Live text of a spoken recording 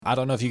I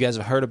don't know if you guys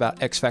have heard about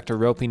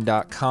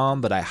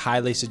xfactorroping.com, but I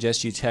highly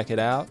suggest you check it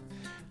out.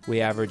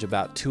 We average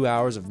about 2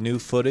 hours of new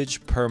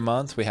footage per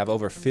month. We have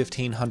over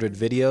 1,500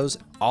 videos.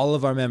 All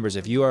of our members,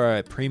 if you are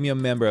a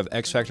premium member of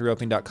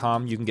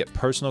xfactorroping.com, you can get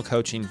personal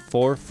coaching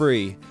for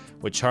free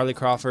with Charlie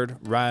Crawford,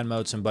 Ryan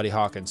Moats, and Buddy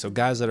Hawkins. So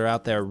guys that are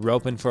out there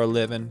roping for a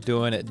living,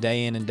 doing it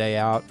day in and day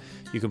out,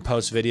 you can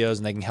post videos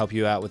and they can help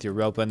you out with your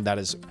roping. That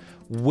is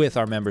with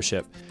our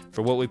membership.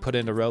 For what we put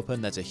into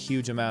roping, that's a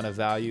huge amount of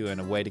value and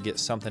a way to get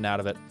something out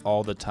of it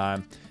all the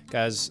time.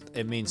 Guys,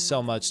 it means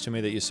so much to me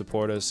that you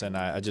support us, and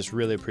I just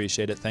really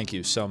appreciate it. Thank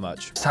you so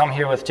much. So I'm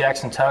here with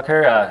Jackson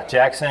Tucker.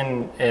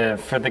 Jackson,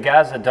 for the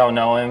guys that don't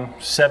know him,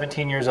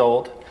 17 years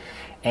old.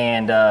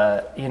 And,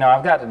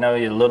 I've got to know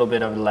you a little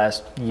bit over the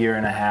last year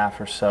and a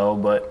half or so.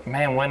 But,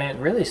 man, when it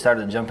really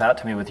started to jump out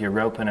to me with your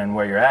roping and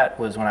where you're at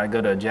was when I go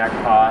to a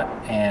Jackpot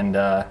and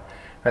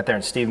right there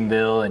in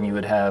Stephenville, and you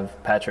would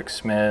have Patrick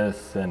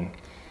Smith. And,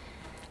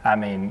 I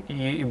mean,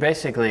 you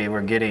basically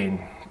were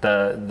getting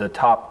the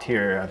top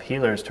tier of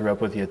healers to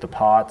rope with you at the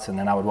pots, and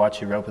then I would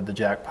watch you rope at the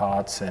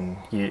Jackpots, and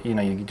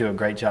you do a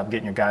great job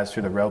getting your guys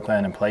through the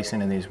roping and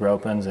placing in these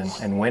ropings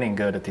and winning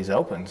good at these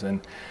opens.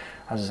 And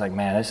I was just like,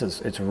 man,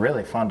 it's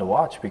really fun to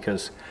watch,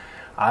 because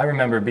I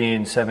remember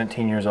being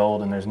 17 years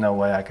old and there's no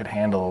way I could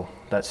handle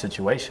that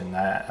situation.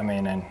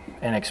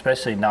 And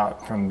especially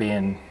not from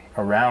being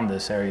around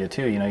this area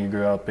too. You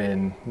grew up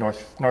in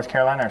North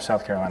Carolina or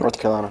South Carolina? North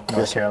Carolina.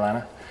 North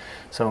Carolina.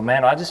 So,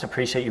 man, I just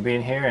appreciate you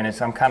being here, and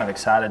I'm kind of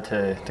excited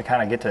to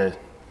kind of get to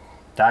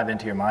dive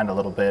into your mind a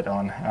little bit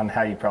on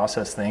how you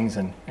process things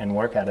and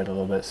work at it a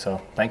little bit.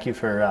 So, thank you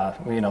for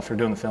for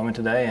doing the filming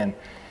today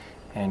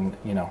and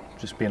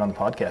just being on the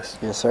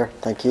podcast. Yes, sir.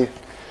 Thank you.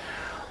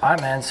 All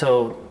right, man.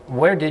 So,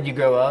 where did you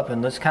grow up,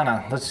 and let's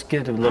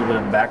get a little bit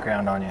of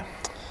background on you.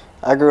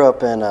 I grew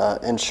up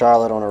in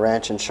Charlotte, on a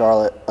ranch in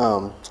Charlotte.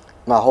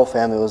 My whole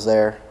family was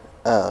there.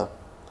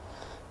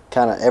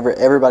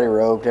 Everybody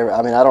roped.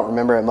 I don't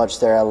remember it much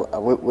there.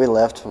 We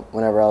left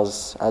whenever I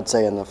was, I'd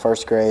say, in the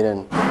first grade,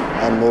 and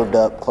moved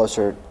up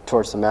closer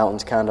towards the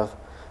mountains, kind of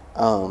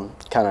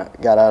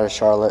got out of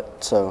Charlotte.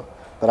 So,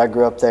 but I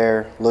grew up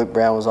there. Luke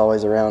Brown was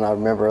always around. I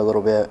remember a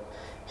little bit.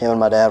 Him and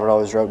my dad would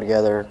always rope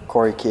together.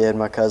 Corey Kidd,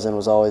 my cousin,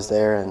 was always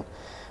there, and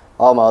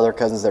all my other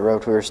cousins that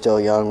roped, we were still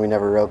young. We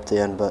never roped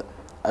then, but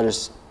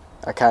that's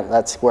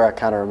where I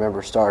kind of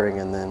remember starting,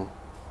 and then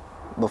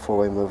before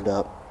we moved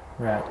up.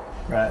 Right.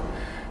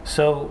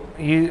 So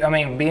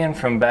being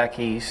from back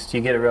east,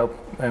 you get a rope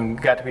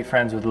and got to be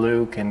friends with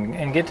Luke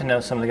and get to know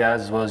some of the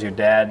guys as well as your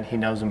dad. He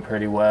knows them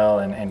pretty well,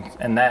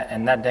 and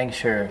that dang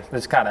sure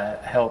that's gotta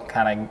help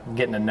kind of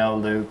getting to know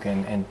Luke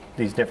and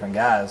these different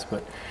guys.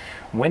 But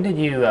when did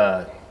you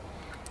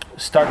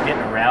start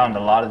getting around a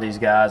lot of these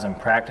guys and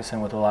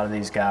practicing with a lot of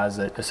these guys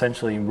that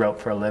essentially rope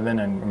for a living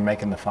and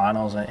making the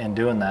finals and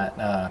doing that,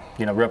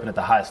 roping at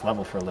the highest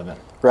level for a living?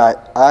 Right.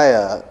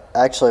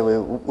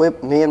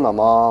 Me and my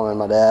mom and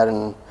my dad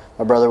and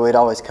my brother, we'd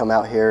always come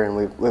out here, and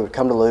we would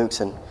come to Luke's,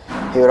 and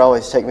he would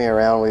always take me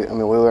around. We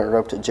went and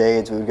roped at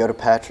Jade's. We would go to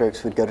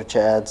Patrick's. We'd go to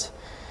Chad's.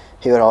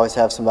 He would always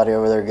have somebody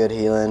over there good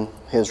healing.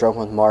 He was roping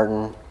with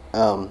Martin.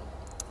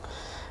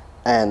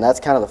 And that's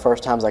kind of the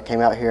first times I came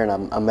out here,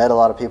 and I met a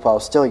lot of people. I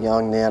was still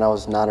young then. I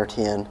was 9 or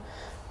 10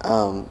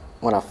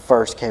 when I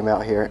first came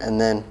out here. And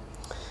then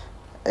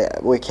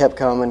we kept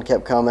coming,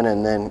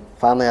 and then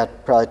finally I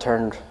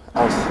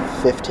was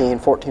 14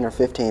 or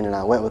 15, and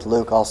I went with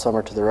Luke all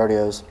summer to the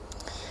rodeos.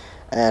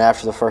 And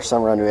after the first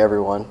summer, I knew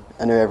everyone.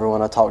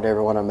 I talked to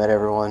everyone. I met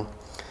everyone.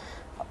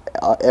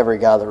 Every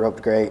guy that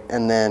roped great.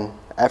 And then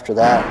after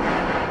that,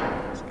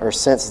 or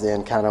since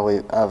then,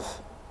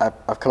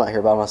 I've come out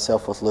here by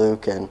myself with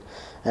Luke and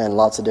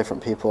lots of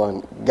different people,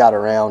 and got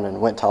around and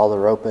went to all the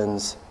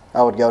ropings.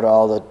 I would go to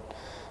all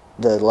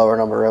the lower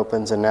number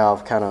ropings, and now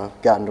I've kind of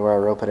gotten to where I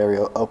rope at every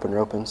open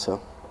roping.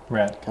 So,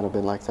 right, kind of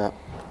been like that.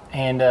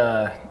 And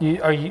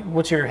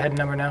what's your head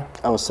number now?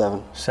 I was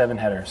 7. 7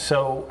 header.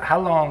 So how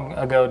long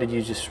ago did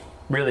you just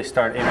really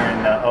start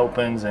entering the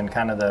opens and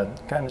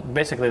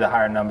basically the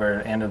higher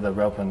number end of the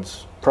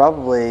ropings?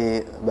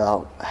 Probably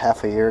about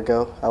half a year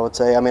ago, I would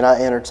say. I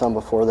entered some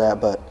before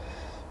that, but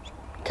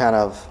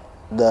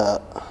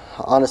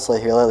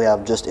honestly here lately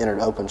I've just entered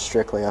open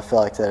strictly. I feel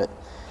like that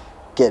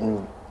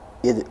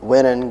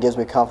winning gives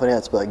me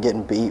confidence, but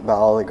getting beat by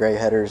all the great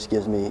headers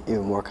gives me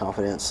even more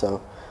confidence.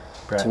 So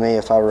right. To me,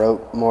 if I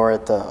rope more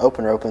at the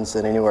open ropings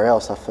than anywhere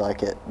else, I feel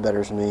like it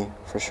betters me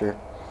for sure.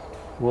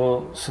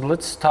 Well, so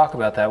let's talk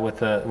about that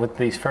with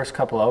these first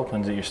couple of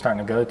opens that you're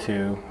starting to go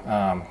to.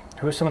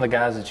 Who are some of the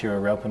guys that you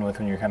were roping with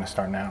when you were kind of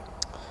starting out?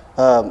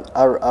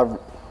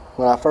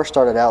 When I first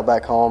started out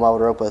back home, I would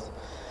rope with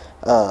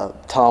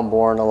Tom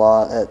Bourne a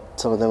lot at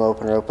some of them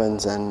open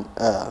ropings, and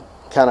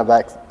kind of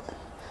back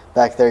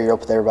there you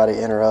rope with everybody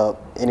in or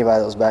up,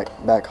 anybody that was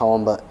back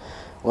home. But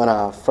when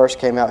I first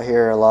came out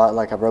here a lot,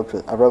 like I roped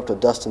with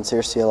Dustin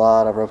Searcy a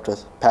lot, I roped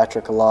with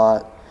Patrick a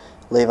lot,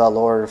 Levi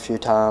Lord a few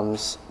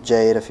times,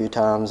 Jade a few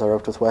times, I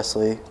roped with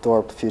Wesley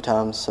Thorpe a few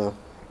times, so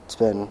it's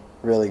been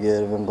really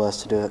good. I've been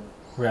blessed to do it.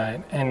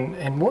 Right.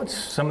 And what's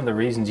some of the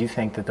reasons you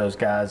think that those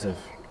guys have,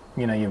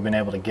 you've been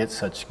able to get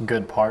such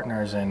good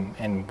partners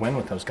and win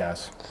with those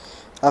guys?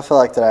 I feel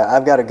like that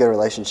I've got a good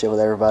relationship with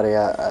everybody.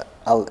 I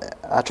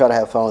try to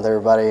have fun with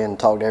everybody and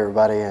talk to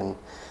everybody, and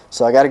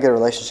so I got a good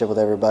relationship with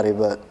everybody.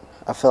 But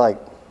I feel like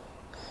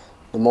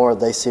the more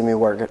they see me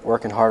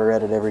working harder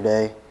at it every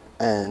day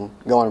and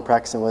going and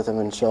practicing with them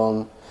and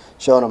showing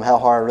them how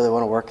hard I really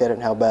want to work at it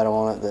and how bad I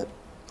want it, that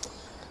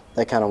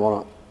they kind of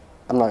want to.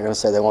 I'm not going to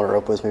say they want to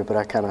rope with me, but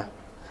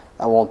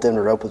I want them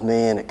to rope with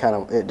me, and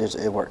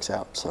it works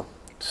out.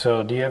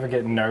 So do you ever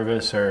get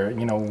nervous or,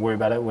 worry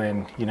about it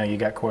when, you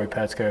got Corey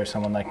Petska or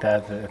someone like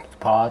that, the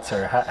Potts,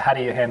 or how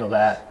do you handle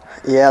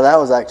that? Yeah, that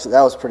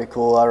was pretty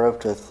cool. I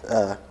roped with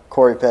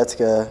Corey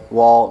Petska,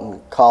 Walt,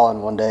 and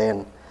Colin one day,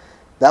 and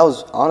that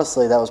was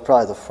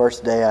probably the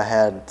first day I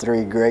had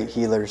 3 great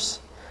healers.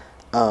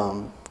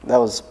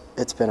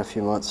 It's been a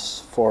few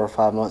months, 4 or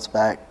 5 months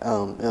back. It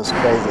was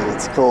crazy.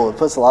 It's cool. It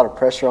puts a lot of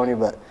pressure on you,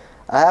 but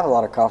I have a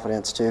lot of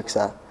confidence too,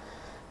 because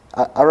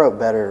I rope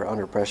better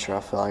under pressure, I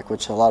feel like,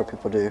 which a lot of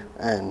people do,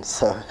 and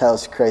so that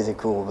was crazy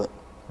cool. But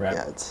right.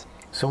 Yeah,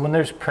 so when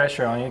there's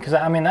pressure on you, because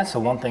that's the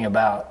one thing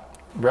about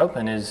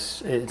roping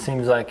is it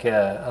seems like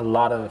a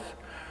lot of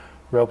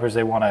ropers,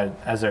 they want to,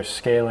 as they're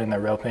scaling their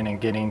roping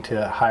and getting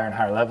to higher and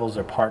higher levels,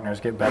 their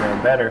partners get better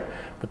and better.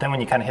 But then when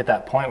you kind of hit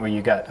that point where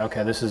you got,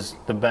 okay, this is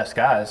the best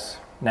guys,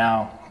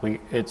 now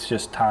it's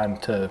just time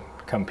to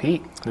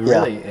compete,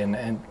 really. Yeah.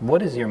 And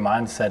what is your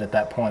mindset at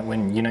that point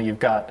when you've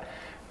got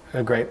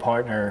a great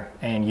partner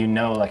and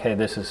like, hey,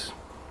 does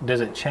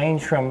it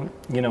change from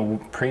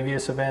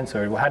previous events,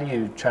 or how do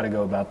you try to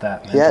go about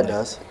that mentally? Yeah,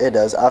 it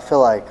does. I feel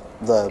like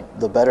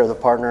the better the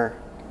partner,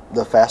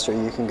 the faster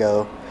you can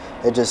go.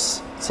 It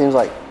just seems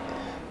like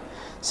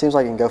you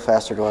can go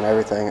faster doing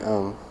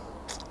everything.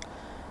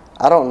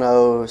 I don't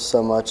know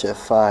so much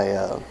if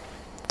I'm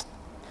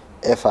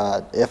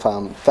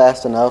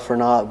fast enough or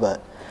not,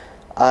 but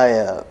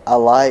I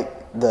like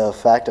the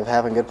fact of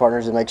having good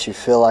partners. It makes you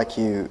feel like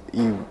you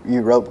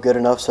rope good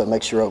enough, so it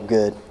makes you rope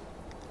good,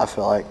 I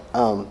feel like.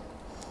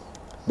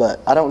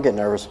 But I don't get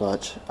nervous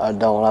much. I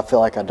don't. I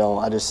feel like I don't.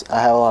 I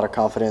have a lot of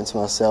confidence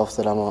in myself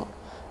that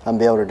I'm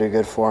be able to do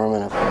good for them.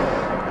 And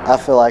I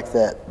feel like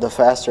that the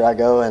faster I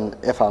go, and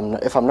if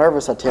I'm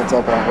nervous, I tense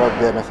up and I rope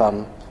good. And if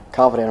I'm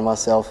confident in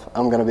myself,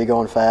 I'm going to be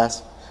going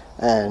fast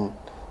and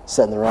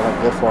setting the run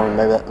up good for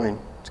them.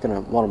 It's going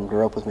to want them to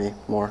rope with me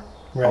more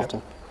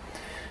often.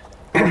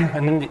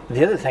 And then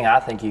the other thing I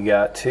think you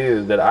got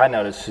too that I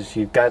noticed is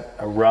you've got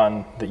a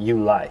run that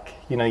you like.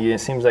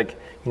 It seems like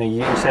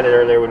you said it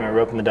earlier when we were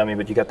roping the dummy,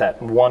 but you got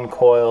that one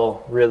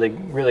coil really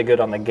really good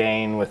on the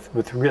gain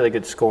with really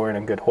good scoring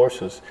and good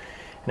horses.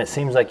 And it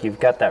seems like you've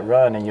got that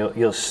run, and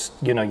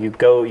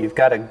you've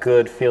got a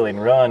good feeling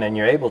run, and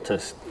you're able to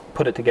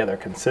put it together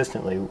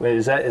consistently.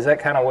 Is that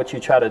kind of what you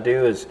try to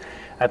do? Is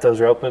at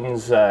those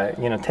ropings?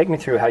 Take me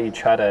through how you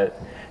try to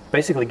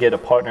basically get a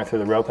partner through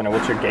the roping, or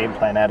what's your game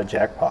plan at a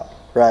jackpot?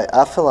 Right.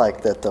 I feel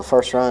like that the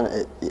first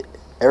run,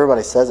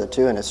 everybody says it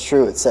too, and it's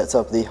true. It sets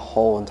up the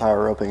whole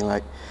entire roping.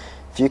 Like,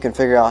 if you can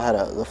figure out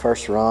the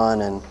first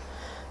run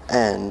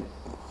and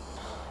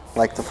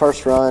like the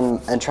first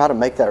run and try to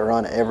make that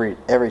run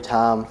every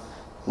time,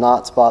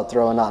 not spot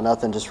throwing, not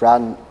nothing, just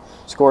riding,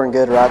 scoring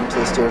good, riding to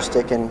the steer,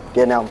 sticking,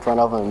 getting out in front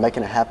of them and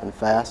making it happen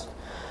fast.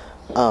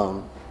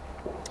 I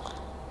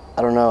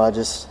don't know.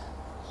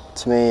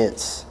 To me,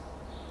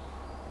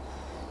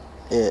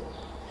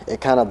 it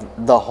kind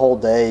of, the whole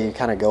day, you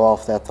kind of go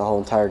off that the whole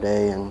entire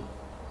day, and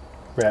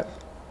right.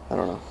 I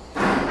don't know.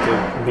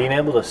 Dude, being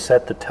able to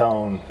set the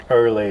tone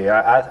early,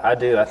 I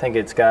do. I think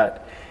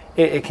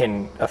it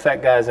can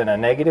affect guys in a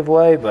negative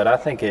way, but I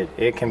think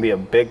it can be a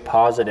big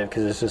positive,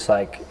 because it's just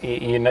like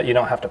you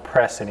don't have to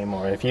press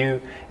anymore. If you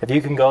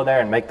can go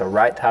there and make the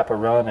right type of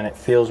run and it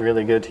feels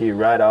really good to you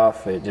right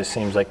off, it just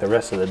seems like the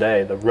rest of the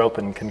day the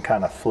roping can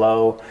kind of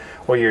flow,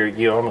 or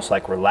you're almost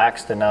like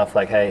relaxed enough.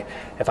 Like, hey,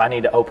 if I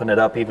need to open it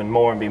up even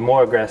more and be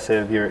more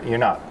aggressive, you're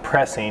not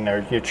pressing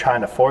or you're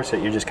trying to force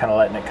it. You're just kind of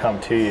letting it come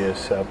to you.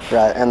 So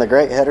right, and the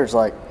great headers,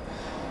 like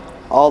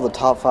all the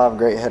top 5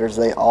 great headers,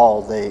 they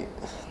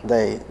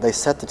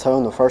set the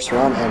tone the first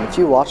run, and if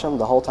you watch them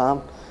the whole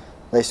time,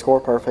 they score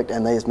perfect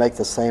and they just make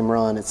the same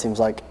run. It seems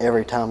like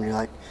every time you're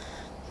like,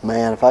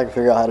 man, if I can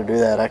figure out how to do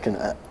that,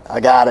 I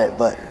got it,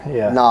 but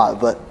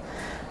not. But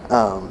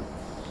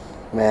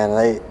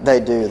man, they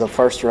do the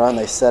first run.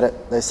 They set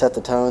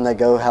the tone. They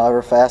go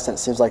however fast, and it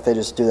seems like they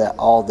just do that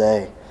all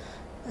day.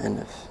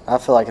 And I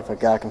feel like if a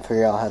guy can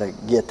figure out how to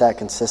get that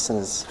consistent,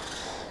 it's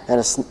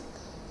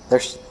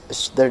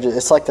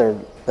like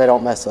they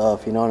don't mess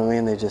up. You know what I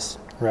mean? They just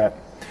right.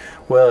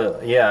 Well,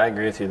 yeah, I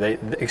agree with you. They,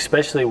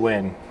 especially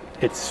when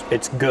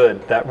it's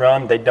good, that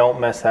run, they don't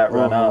mess that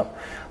run up.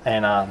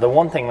 And the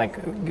one thing, like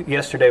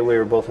yesterday we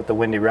were both at the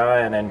Windy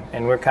Ryan,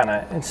 and we're kind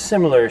of in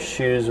similar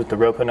shoes with the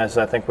roping, as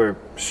I think we're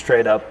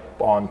straight up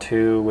on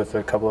 2 with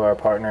a couple of our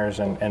partners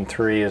and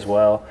 3 as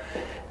well.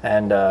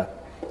 And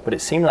but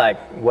it seemed like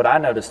what I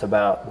noticed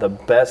about the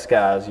best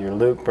guys, your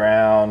Luke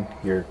Brown,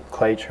 your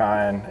Clay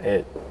Tryon,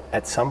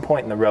 at some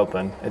point in the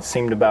roping, it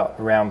seemed about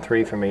round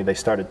 3 for me, they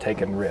started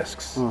taking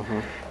risks.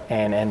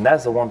 And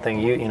that's the one thing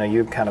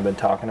you've kind of been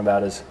talking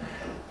about is,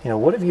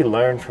 what have you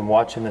learned from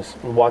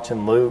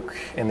watching Luke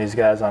and these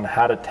guys on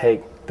how to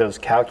take those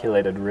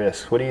calculated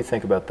risks? What do you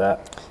think about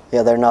that?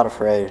 Yeah, they're not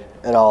afraid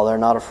at all. They're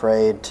not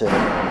afraid to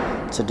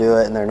do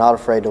it, and they're not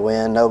afraid to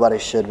win. Nobody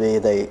should be.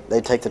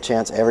 They take the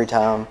chance every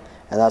time,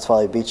 and that's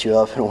why they beat you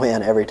up and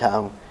win every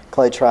time.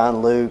 Clay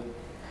Tryon, Luke,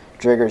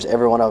 Driggers,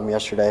 every one of them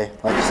yesterday.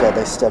 Like you said,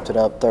 they stepped it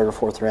up 3rd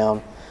or 4th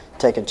round,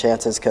 taking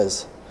chances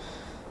because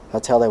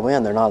that's how they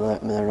win. They're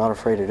not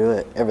afraid to do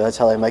it. That's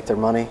how they make their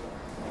money.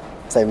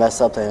 If they mess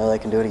up, they know they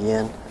can do it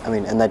again.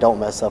 And they don't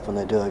mess up when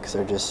they do it because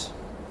they're just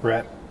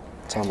right.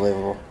 It's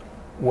unbelievable.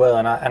 Well,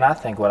 and I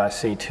think what I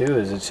see too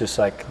is it's just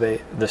like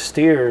the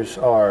steers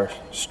are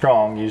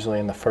strong usually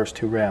in the first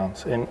 2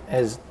 rounds, and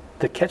as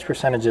the catch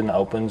percentage in the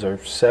opens are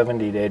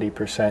 70 to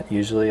 80%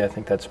 usually. I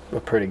think that's a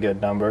pretty good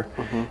number.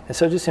 And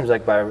so it just seems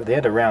like by the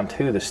end of round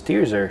 2, the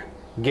steers are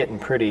getting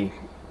pretty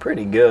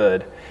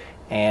good,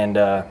 and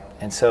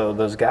so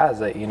those guys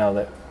that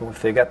that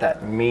if they got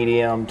that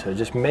medium to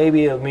just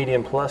maybe a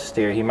medium plus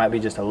steer, he might be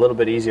just a little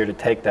bit easier to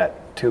take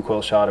that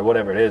 2-quill shot or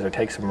whatever it is, or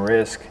take some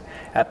risk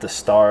at the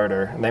start,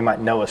 or they might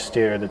know a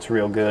steer that's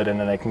real good, and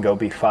then they can go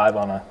B5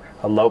 on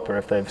a loper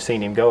if they've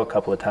seen him go a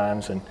couple of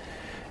times. And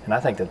I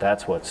think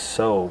that's what's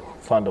so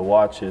fun to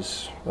watch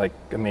is, like,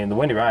 the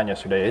Wendy Ryan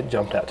yesterday, it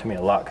jumped out to me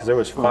a lot because there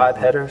was 5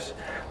 headers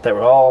that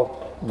were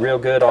all real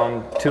good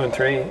on 2 and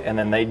 3, and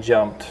then they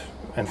jumped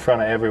in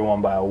front of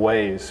everyone by a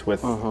ways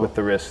with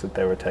the risks that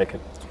they were taking.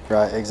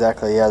 Right,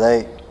 exactly.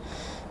 Yeah,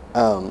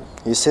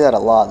 you see that a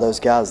lot. Those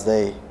guys,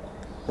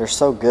 they're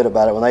so good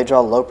about it. When they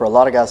draw the loper, a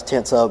lot of guys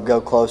tense up, go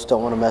close,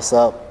 don't want to mess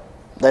up.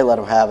 They let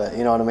them have it.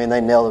 You know what I mean?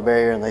 They nail the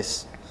barrier and they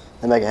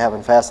make it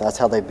happen fast. And that's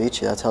how they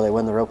beat you. That's how they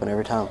win the roping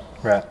every time.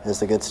 Right. Is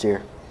the good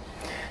steer.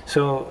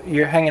 So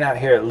you're hanging out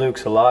here at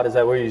Luke's a lot. Is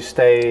that where you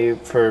stay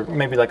for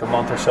maybe like a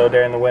month or so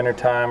during the winter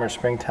time or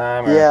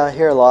springtime? Or? Yeah,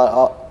 here a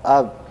lot. I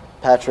have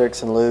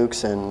Patrick's and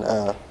Luke's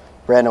and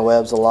Brandon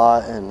Webb's a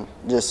lot, and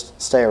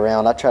just stay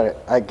around. I try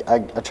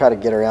to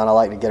get around. I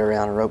like to get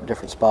around and rope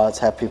different spots.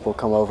 Have people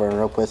come over and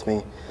rope with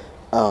me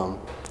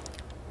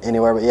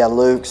anywhere. But yeah,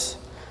 Luke's,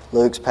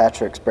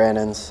 Patrick's,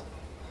 Brandon's.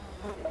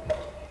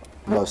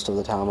 Most of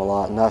the time, a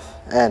lot enough,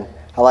 and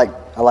I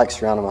like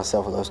surrounding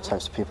myself with those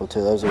types of people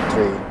too. Those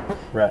are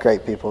 3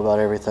 great people about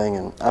everything,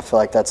 and I feel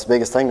like that's the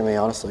biggest thing to me,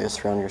 honestly, is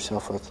surrounding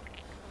yourself with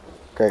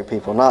great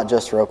people, not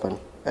just roping,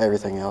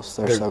 everything else.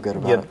 They're so good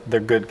about it. They're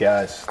good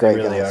guys. Great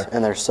they really guys, are.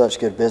 and they're such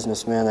good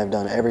businessmen. They've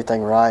done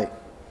everything right.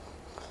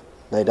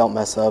 They don't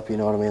mess up. You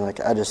know what I mean? Like,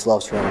 I just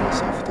love surrounding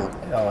myself with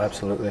them. Oh,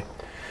 absolutely.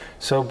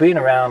 So being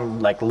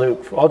around like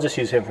Luke, I'll just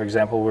use him for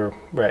example. We're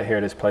right here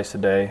at his place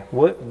today.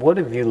 What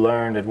have you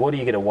learned, and what do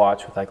you get to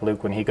watch with like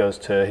Luke when he goes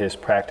to his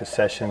practice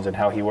sessions and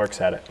how he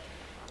works at it?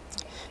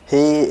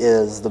 He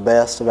is the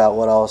best about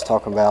what I was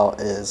talking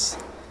about, is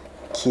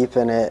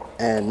keeping it,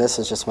 and this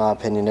is just my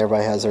opinion.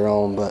 Everybody has their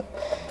own, but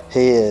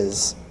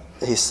he's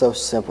so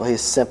simple. He's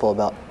simple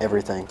about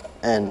everything,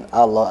 and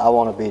I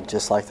want to be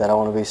just like that. I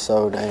want to be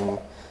so dang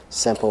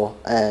simple,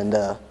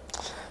 and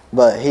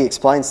but he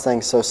explains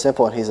things so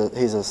simple, and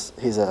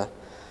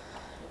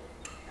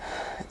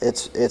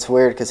it's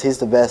weird because he's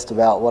the best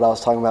about what I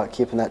was talking about,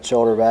 keeping that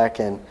shoulder back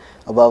and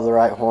above the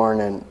right horn,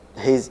 and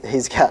he's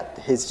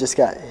just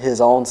got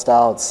his own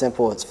style. It's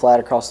simple. It's flat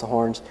across the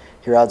horns.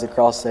 He rides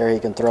across there. He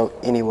can throw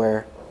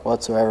anywhere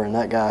whatsoever, and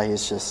that guy,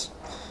 he's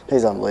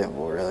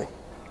unbelievable, really.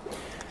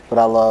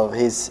 But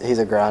he's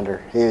a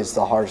grinder. He's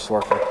the hardest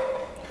worker.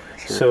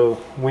 Sure. So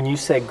when you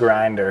say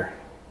grinder,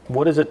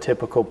 what does a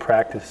typical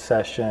practice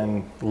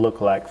session look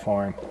like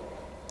for him?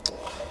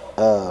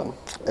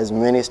 As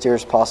many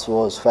steers as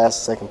possible, as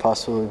fast as they can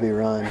possibly be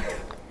run.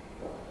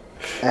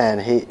 And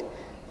he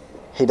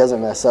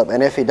doesn't mess up.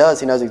 And if he does,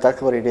 he knows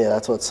exactly what he did.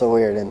 That's what's so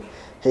weird. And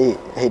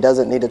he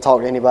doesn't need to talk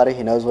to anybody.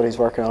 He knows what he's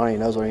working on. He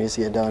knows what he needs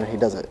to get done. And he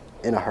does it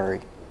in a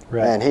hurry.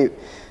 Right. And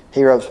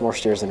he ropes more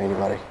steers than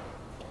anybody.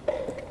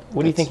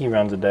 What do you think he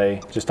runs a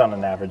day, just on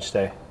an average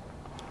day?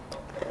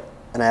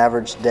 An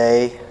average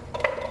day,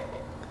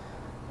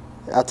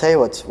 I'll tell you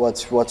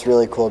what's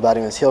really cool about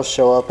him is he'll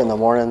show up in the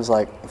mornings.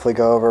 Like if we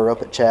go over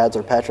rope at Chad's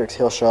or Patrick's,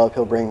 he'll show up.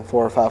 He'll bring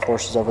 4 or 5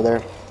 horses over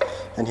there,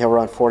 and he'll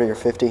run 40 or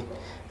 50.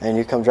 And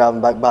you come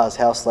driving back by his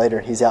house later,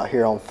 and he's out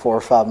here on 4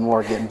 or 5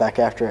 more getting back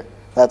after it.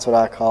 That's what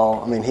I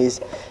call. I mean,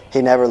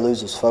 he never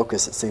loses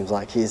focus. It seems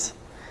like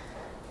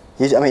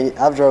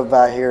I've drove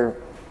by here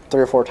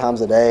 3 or 4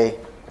 times a day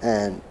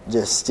and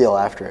just still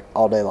after it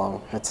all day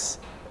long.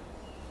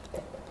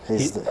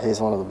 He's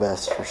one of the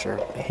best for sure.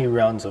 He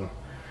runs them.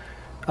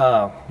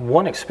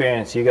 One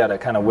experience you got to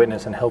kind of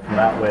witness and help him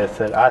out with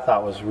that I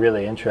thought was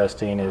really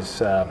interesting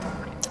is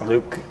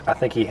Luke. I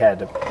think he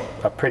had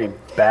a pretty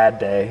bad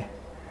day.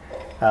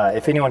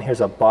 If anyone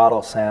hears a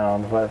bottle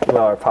sound, well,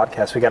 our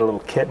podcast, we got a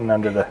little kitten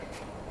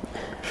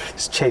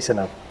just chasing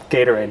a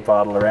Gatorade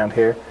bottle around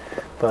here.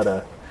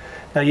 But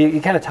now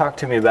you kind of talked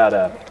to me about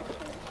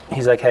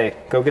he's like, hey,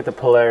 go get the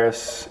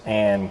Polaris,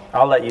 and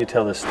I'll let you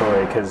tell this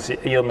story because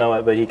you'll know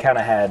it. But he kind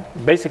of had,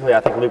 basically, I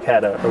think Luke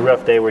had a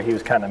rough day where he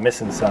was kind of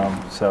missing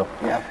some. So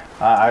Yeah.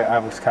 I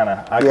wanted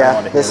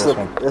to hear this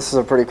one. This is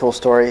a pretty cool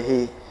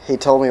story. He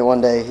told me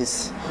one day,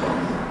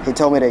 he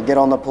told me to get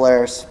on the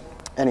Polaris,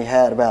 and he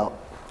had about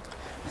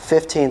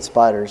 15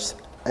 spiders,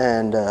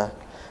 and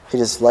he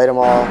just laid them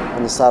all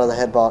on the side of the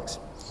head box.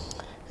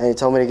 And he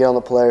told me to get on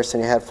the Polaris,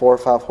 and he had 4 or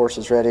 5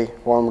 horses ready,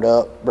 warmed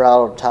up,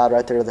 bridled, tied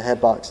right there to the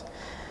head box.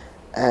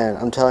 And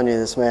I'm telling you,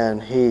 this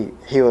man,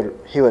 he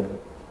would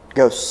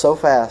go so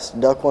fast,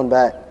 duck one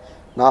back,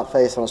 not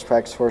face on his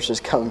practice horse,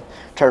 just come,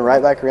 turn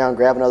right back around,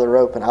 grab another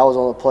rope, and I was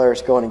on the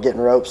Polaris going and getting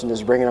ropes and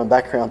just bringing them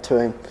back around to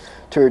him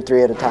 2 or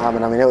 3 at a time.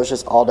 And I mean, it was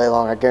just all day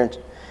long. I guarantee,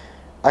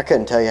 I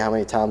couldn't tell you how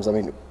many times. I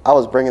mean, I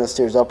was bringing the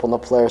steers up on the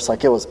Polaris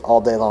like it was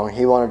all day long.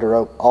 He wanted to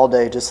rope all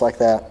day just like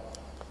that.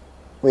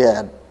 We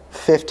had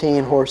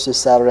 15 horses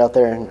saddled out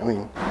there, and I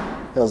mean,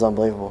 it was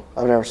unbelievable.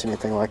 I've never seen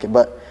anything like it.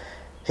 But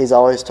he's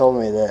always told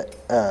me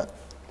that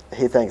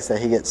he thinks that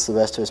he gets the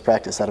best of his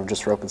practice out of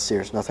just roping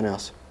steers, nothing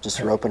else. Just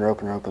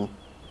roping.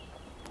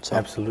 So.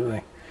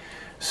 Absolutely.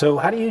 So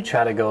how do you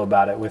try to go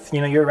about it with,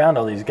 you're around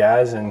all these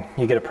guys and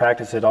you get to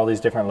practice at all these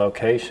different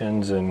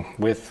locations and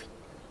with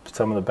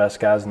some of the best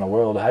guys in the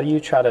world. How do you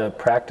try to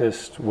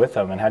practice with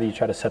them, and how do you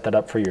try to set that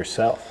up for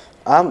yourself?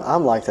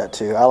 I'm like that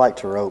too. I like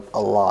to rope a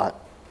lot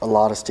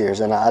of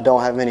steers, and I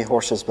don't have many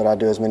horses, but I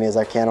do as many as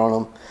I can on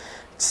them,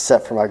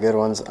 except for my good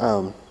ones.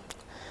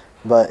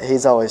 But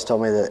he's always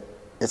told me that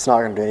it's not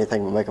going to do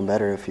anything but make them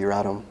better if you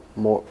ride them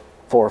more,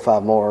 4 or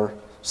 5 more,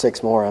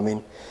 6 more. I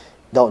mean,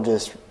 don't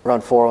just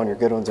run 4 on your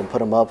good ones and put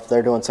them up. If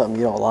they're doing something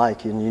you don't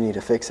like, you need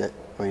to fix it.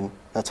 I mean,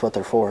 that's what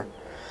they're for.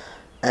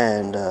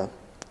 And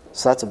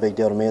so that's a big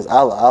deal to me.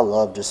 I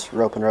love just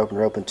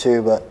roping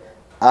too, but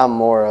I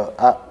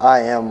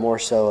am more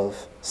so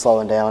of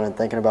slowing down and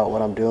thinking about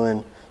what I'm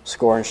doing,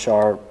 scoring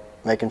sharp,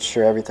 making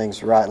sure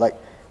everything's right. Like,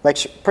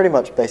 pretty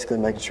much basically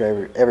making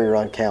sure every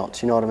run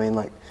counts. You know what I mean?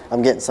 Like,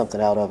 I'm getting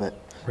something out of it.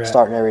 Right.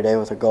 Starting every day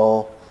with a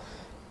goal.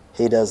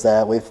 He does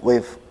that.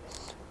 We've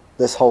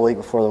this whole week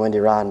before the Windy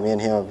Ride, me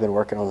and him have been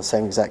working on the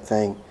same exact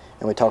thing,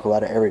 and we talk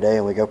about it every day,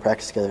 and we go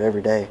practice together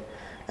every day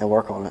and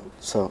work on it.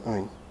 So, I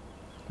mean.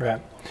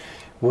 Right.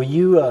 Will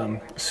you,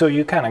 so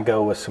you kind of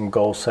go with some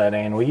goal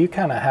setting. Will you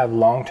kind of have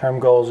long-term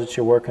goals that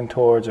you're working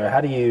towards, or how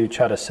do you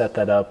try to set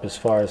that up as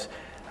far as,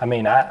 I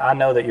mean, I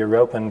know that your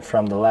roping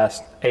from the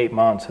last 8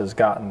 months has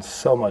gotten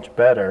so much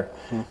better.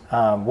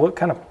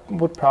 Mm-hmm.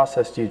 What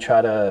process do you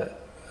try to,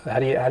 how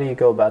do you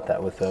go about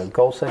that with the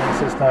goal setting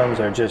systems,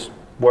 or just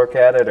work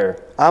at it?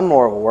 Or I'm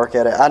more of a work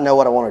at it. I know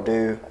what I want to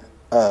do.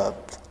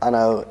 I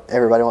know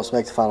everybody wants to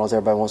make the finals,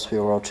 everybody wants to be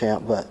a world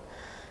champ, but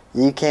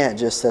you can't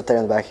just sit there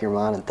in the back of your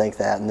mind and think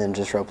that and then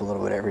just rope a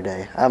little bit every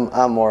day.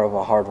 I'm more of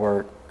a hard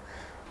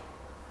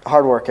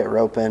work at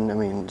roping. I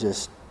mean,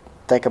 just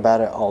think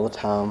about it all the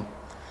time.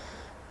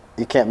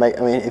 You can't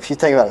if you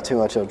think about it too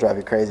much, it'll drive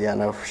you crazy. I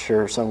know for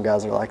sure some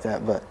guys are like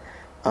that, but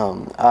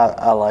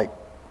I like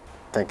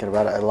thinking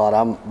about it a lot.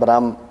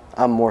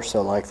 I'm more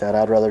so like that.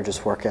 I'd rather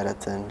just work at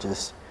it than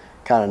just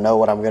kind of know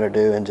what I'm going to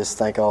do and just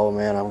think, oh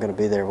man, I'm going to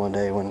be there one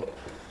day, when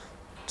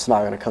it's not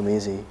going to come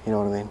easy. You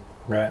know what I mean?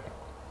 Right.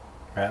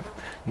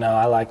 No,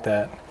 I like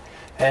that.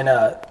 And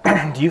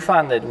do you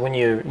find that when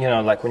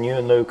like when you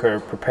and Luke are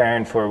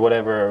preparing for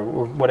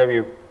whatever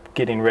you're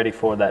getting ready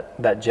for,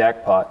 that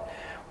jackpot,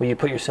 will you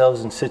put yourselves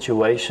in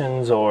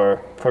situations,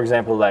 or for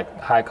example, like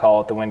high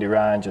call at the Windy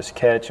Ride, just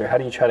catch, or how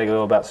do you try to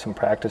go about some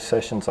practice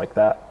sessions like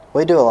that?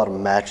 We do a lot of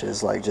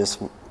matches, like just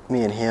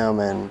me and him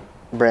and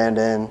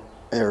Brandon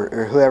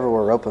or whoever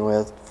we're roping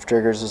with. If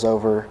Triggers is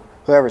over,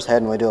 whoever's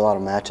heading, we do a lot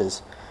of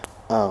matches.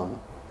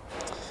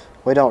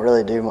 We don't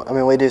really do,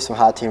 we do some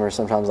high teamers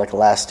sometimes, like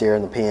last year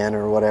in the PN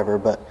or whatever,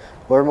 but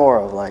we're more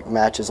of like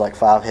matches, like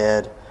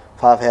 5-head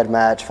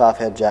match,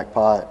 5-head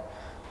jackpot.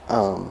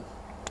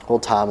 We'll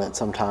time it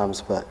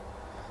sometimes, but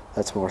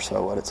that's more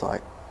so what it's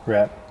like.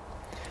 Right.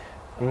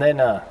 And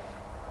then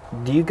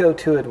do you go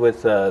to it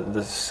with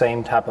the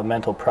same type of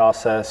mental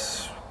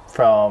process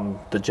from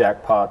the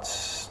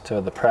jackpots to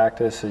the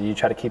practice? Or you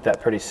try to keep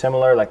that pretty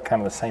similar, like kind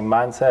of the same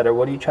mindset, or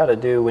what do you try to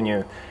do when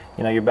you're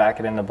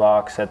backing in the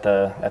box at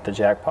the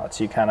jackpots?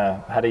 You kind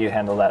of, how do you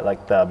handle that,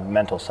 like the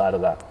mental side of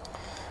that?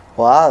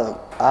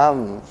 Well,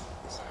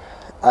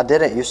 I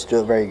didn't used to do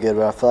it very good,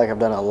 but I feel like I've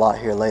done it a lot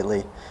here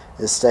lately,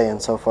 is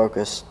staying so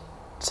focused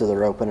to the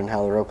roping and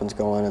how the roping's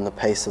going and the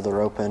pace of the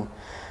roping.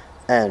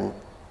 And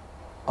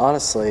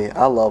honestly,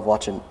 I love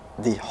watching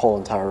the whole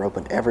entire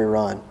roping, every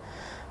run.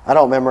 I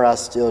don't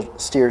memorize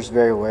steers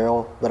very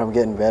well, but I'm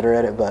getting better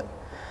at it. But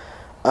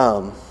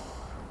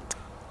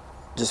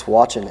just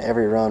watching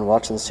every run,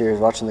 watching the steers,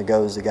 watching the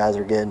goes the guys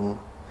are getting,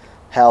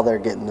 how they're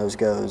getting those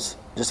goes,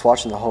 just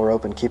watching the whole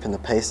rope and keeping the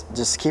pace,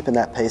 just keeping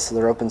that pace of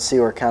the rope and see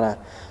where kind of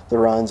the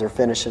runs are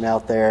finishing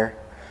out there.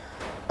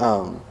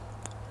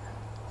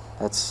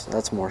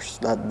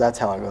 That's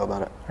how I go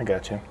about it. I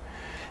got you.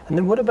 And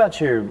then what about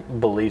your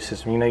belief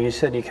system? You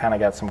said you kind of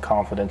got some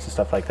confidence and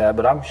stuff like that,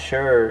 but I'm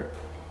sure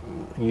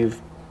you've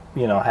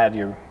had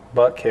your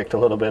butt kicked a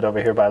little bit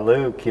over here by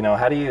Luke.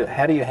 How do you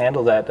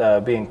handle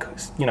that, being,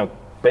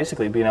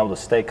 basically being able to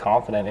stay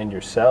confident in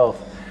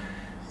yourself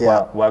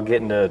while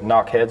getting to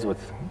knock heads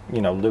with,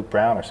 Luke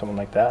Brown or someone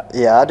like that?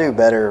 Yeah, I do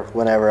better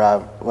whenever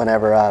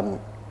I'm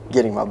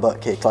getting my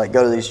butt kicked. Like,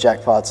 go to these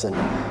jackpots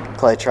and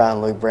Clay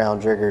Tryon, Luke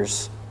Brown,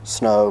 Driggers,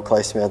 Snow,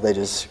 Clay Smith, they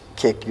just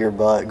kick your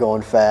butt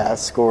going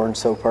fast, scoring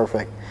so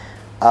perfect.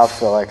 I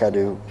feel like I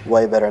do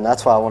way better, and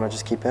that's why I want to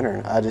just keep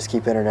entering. I just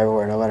keep entering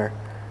everywhere, no matter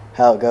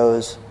how it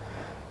goes,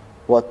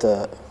 what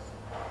the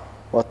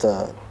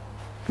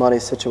money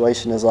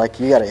situation is like.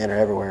 You got to enter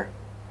everywhere.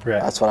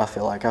 Right. That's what I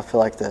feel like. I feel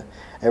like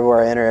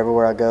everywhere I enter,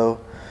 everywhere I go,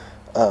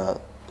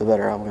 the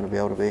better I'm going to be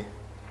able to be.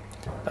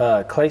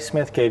 Clay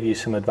Smith gave you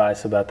some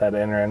advice about that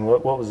entering.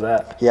 What was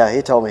that? Yeah,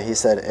 he told me. He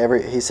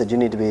said you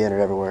need to be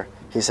entered everywhere.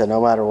 He said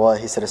no matter what.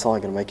 He said it's only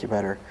going to make you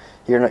better.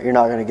 You're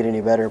not going to get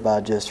any better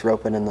by just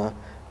roping in the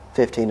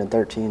 15 and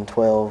 13,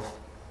 12.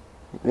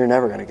 You're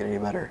never going to get any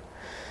better.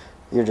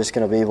 You're just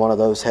going to be one of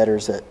those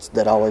headers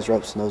that always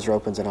ropes in those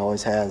ropings and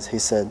always has. He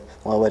said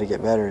the only way to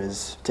get better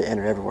is to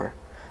enter everywhere.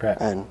 Right.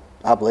 And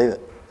I believe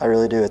it. I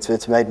really do.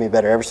 It's made me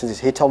better ever since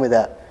he told me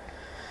that.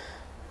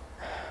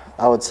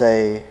 I would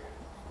say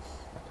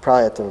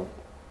probably at the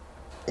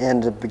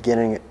end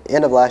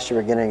of last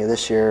year, beginning of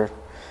this year,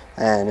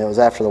 and it was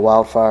after the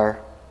wildfire,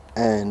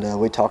 and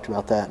we talked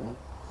about that. And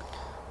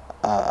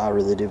I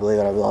really do believe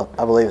it.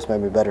 I believe it's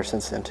made me better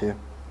since then too.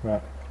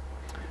 Right.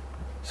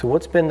 So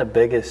what's been the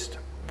biggest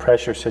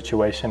pressure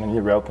situation in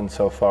your roping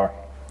so far?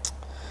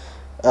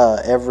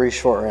 Every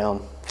short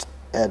round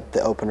at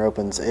the open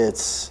ropings,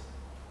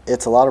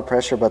 it's a lot of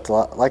pressure, but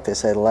like they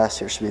say, the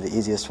last year should be the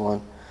easiest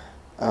one.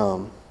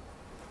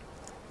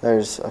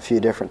 There's a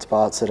few different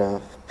spots that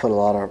have put a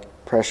lot of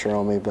pressure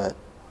on me, but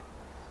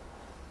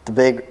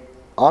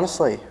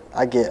honestly,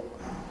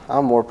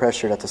 I'm more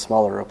pressured at the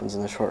smaller opens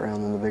in the short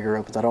round than the bigger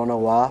opens. I don't know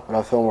why, but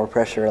I feel more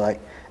pressure like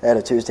at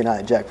a Tuesday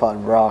night Jackpot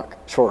and Brock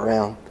short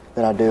round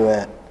than I do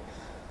at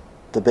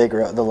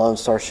the Lone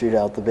Star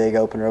Shootout, the big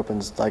open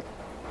opens like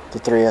the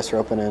 3S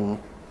Open in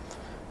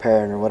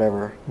Perrin or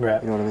whatever.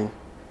 Right. You know what I mean?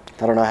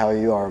 I don't know how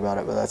you are about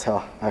it, but that's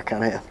how I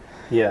kind of am.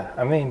 Yeah,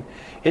 I mean,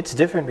 it's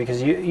different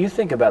because you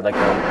think about like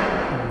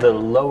the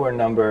lower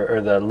number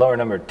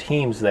of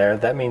teams there.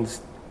 That means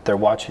they're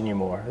watching you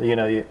more.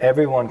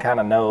 Everyone kind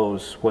of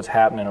knows what's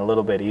happening a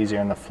little bit easier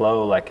in the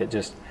flow. Like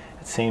it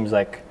seems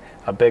like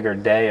a bigger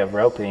day of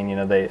roping.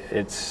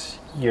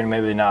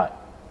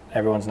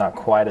 Everyone's not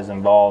quite as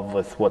involved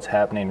with what's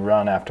happening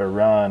run after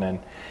run,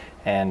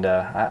 and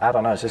I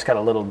don't know. It's just got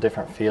a little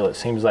different feel. It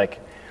seems like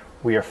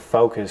we are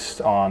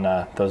focused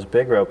on those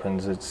big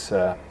ropings. It's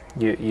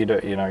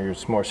you're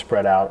more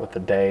spread out with the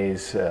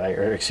days,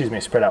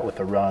 spread out with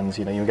the runs.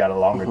 You got a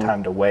longer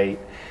time to wait,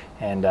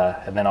 and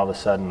then all of a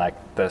sudden,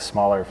 like the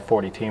smaller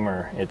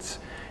 40-teamer, it's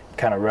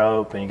kind of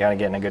rope, and you got to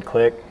get in a good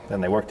click.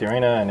 Then they work the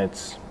arena, and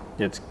it's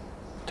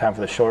time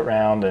for the short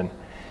round, and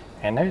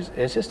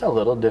it's just a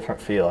little different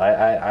feel.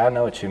 I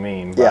know what you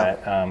mean,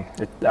 yeah.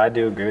 But I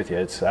do agree with you.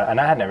 And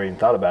I had never even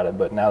thought about it,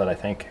 but now that I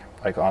think,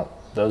 like on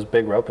those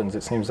big ropings,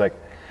 it seems like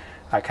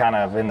I kind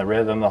of in the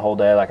rhythm the whole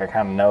day. Like I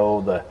kind of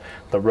know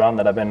the run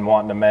that I've been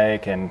wanting to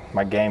make and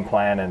my game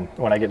plan. And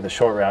when I get to the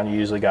short round, you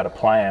usually got a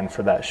plan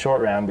for that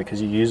short round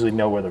because you usually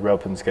know where the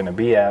roping's going to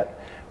be at.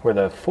 Where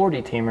the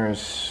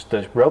 40-teamers,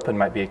 the roping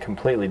might be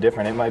completely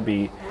different. It might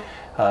be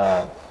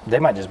they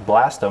might just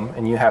blast them,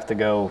 and you have to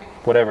go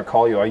whatever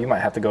call you are. You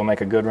might have to go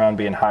make a good run,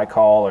 be in high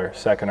call or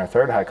second or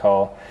third high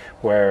call,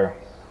 or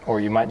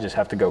you might just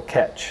have to go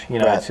catch.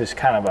 Right. It's just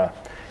kind of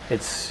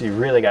you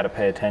really got to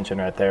pay attention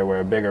right there. Where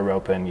a bigger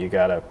roping, you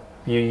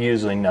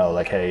usually know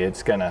like, hey,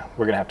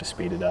 we're gonna have to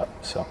speed it up.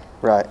 So.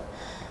 Right.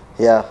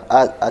 Yeah,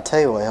 I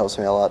tell you what helps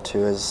me a lot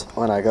too is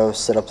when I go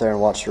sit up there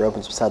and watch the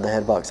ropings beside the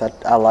head box.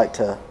 I like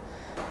to,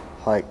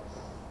 like,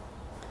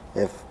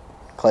 if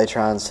Clay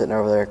Tryon's sitting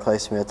over there, Clay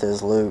Smith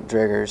is, Luke,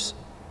 Driggers,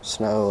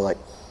 Snow, like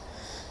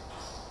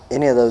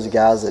any of those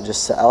guys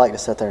that I like to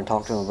sit there and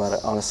talk to them about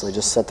it, honestly.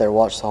 Just sit there,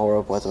 watch the whole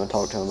rope with them and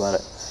talk to them about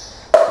it.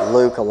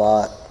 Luke a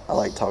lot. I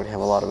like to talk to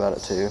him a lot about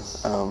it too.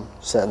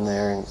 Sitting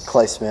there, and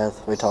Clay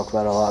Smith, we talk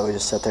about it a lot. We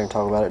just sit there and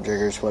talk about it,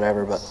 Driggers,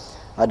 whatever, but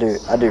I do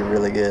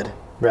really good.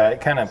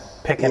 Right, kind of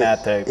picking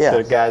at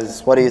the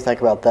guys. What do you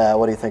think about that?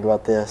 What do you think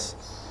about this?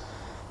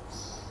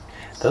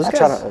 Those I guys,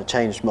 try not to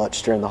change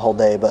much during the whole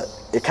day, but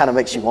it kind of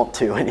makes you want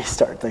to when you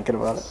start thinking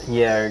about it.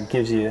 Yeah, it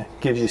gives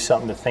you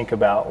something to think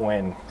about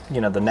when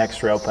the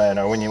next roping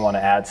or when you want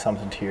to add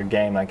something to your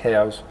game. Like,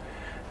 hey,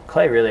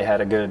 Clay really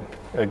had a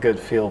good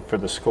feel for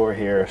the score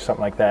here or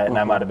something like that, and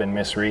I might have been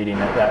misreading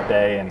it that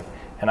day.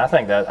 And I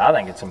think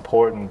it's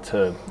important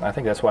to. I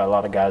think that's why a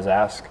lot of guys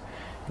ask,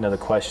 the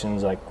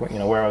questions like,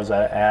 where was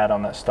I at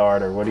on that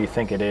start, or what do you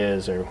think it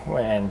is,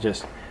 and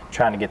just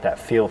trying to get that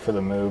feel for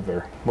the move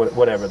or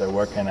whatever they're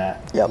working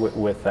at. Yep.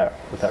 with that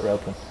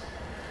roping.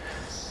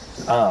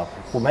 Well,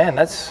 man,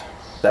 that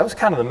was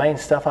kind of the main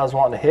stuff I was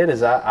wanting to hit.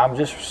 Is I'm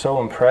just so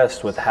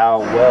impressed with how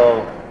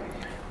well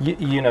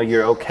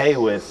you're okay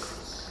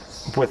with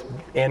with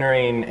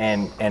entering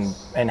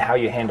and how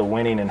you handle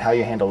winning and how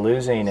you handle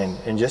losing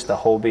and just the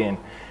whole being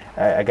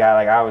a guy,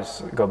 like I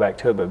always go back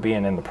to it, but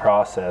being in the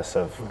process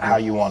of how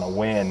you want to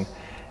win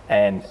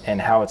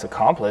and how it's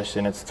accomplished,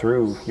 and it's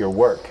through your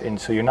work. And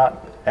so you're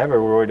not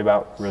ever worried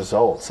about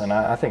results. And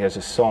I think it's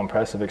just so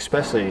impressive,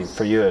 especially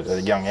for you at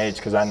a young age,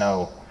 because I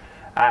know,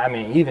 I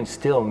mean, even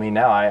still me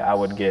now,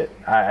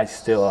 I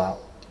still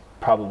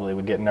probably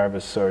would get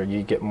nervous, or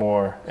you get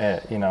more,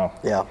 you know,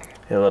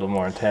 a little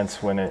more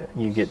intense when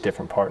you get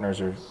different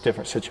partners or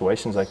different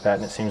situations like that.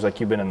 And it seems like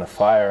you've been in the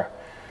fire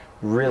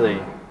really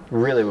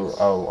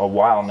a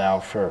while now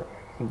for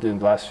the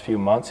last few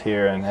months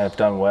here, and have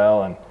done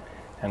well,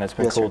 and it's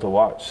been cool to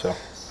watch. So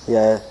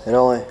yeah,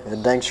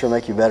 it dang sure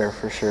make you better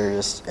for sure,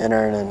 just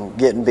entering and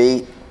getting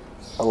beat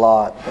a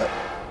lot, but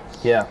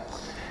yeah,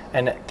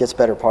 and it gets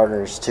better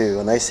partners too.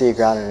 When they see you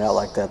grinding it out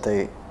like that,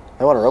 they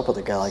want to rope with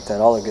a guy like that.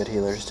 All the good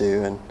healers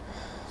do, and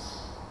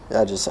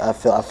I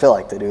feel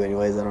like they do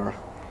anyways. I don't know.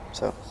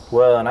 So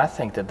well, and I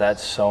think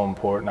that's so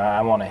important.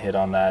 I want to hit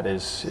on that,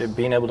 is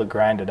being able to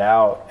grind it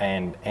out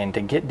and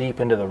to get deep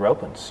into the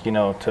ropings, you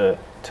know,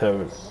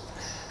 to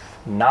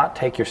not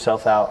take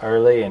yourself out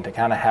early, and to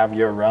kind of have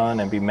your run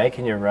and be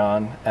making your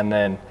run. And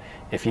then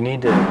if you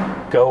need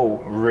to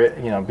go,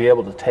 you know, be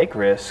able to take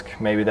risk,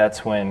 maybe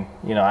that's when,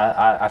 you know,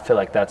 I feel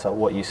like that's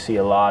what you see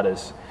a lot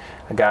is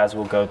guys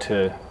will go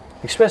to,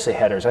 especially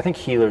headers. I think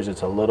healers,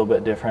 it's a little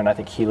bit different. I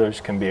think healers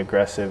can be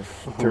aggressive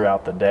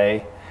throughout the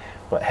day.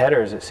 But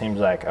headers, it seems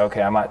like,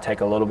 okay, I might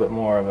take a little bit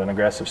more of an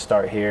aggressive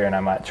start here, and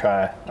I might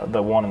try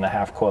the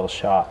 1.5 coil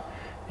shot,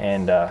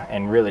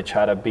 and really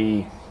try to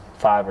be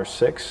 5 or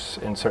 6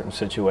 in certain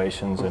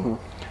situations, and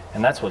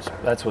that's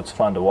what's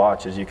fun to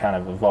watch, is you kind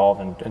of evolve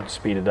and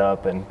speed it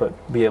up,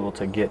 but be able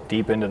to get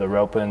deep into the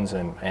ropings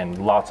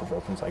and lots of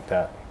ropings like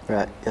that.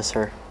 Right. Yes,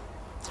 sir.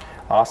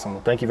 Awesome.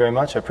 Well, thank you very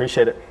much. I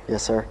appreciate it.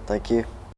 Yes, sir. Thank you.